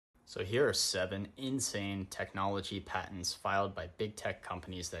So here are 7 insane technology patents filed by big tech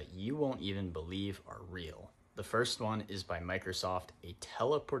companies that you won't even believe are real. The first one is by Microsoft, a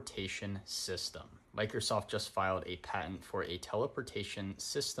teleportation system. Microsoft just filed a patent for a teleportation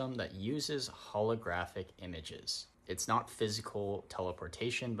system that uses holographic images. It's not physical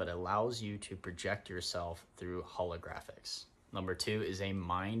teleportation, but allows you to project yourself through holographics. Number 2 is a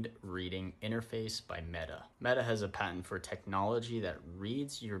mind-reading interface by Meta. Meta has a patent for technology that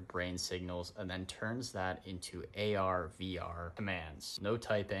reads your brain signals and then turns that into AR, VR commands. No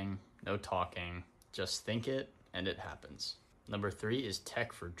typing, no talking, just think it and it happens. Number 3 is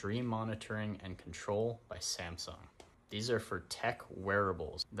tech for dream monitoring and control by Samsung. These are for tech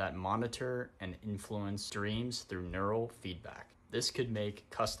wearables that monitor and influence dreams through neural feedback. This could make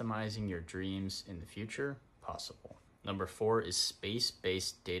customizing your dreams in the future possible. Number 4 is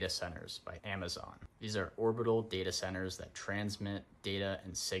space-based data centers by Amazon. These are orbital data centers that transmit data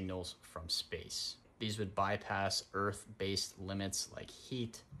and signals from space. These would bypass Earth-based limits like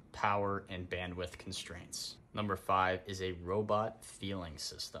heat, power, and bandwidth constraints. Number 5 is a robot feeling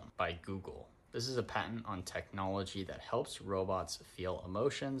system by Google. This is a patent on technology that helps robots feel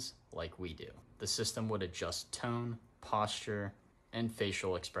emotions like we do. The system would adjust tone, posture, and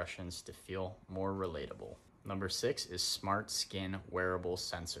facial expressions to feel more relatable. Number 6 is smart skin wearable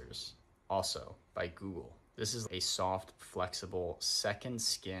sensors, also by Google. This is a soft, flexible second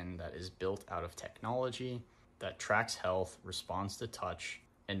skin that is built out of technology that tracks health, responds to touch,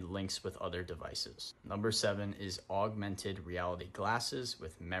 and links with other devices. Number 7 is augmented reality glasses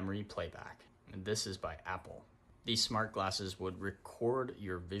with memory playback, and this is by Apple. These smart glasses would record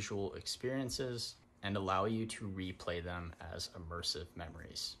your visual experiences and allow you to replay them as immersive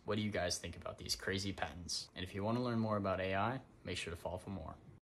memories. What do you guys think about these crazy patents? And if you want to learn more about AI, make sure to follow for more.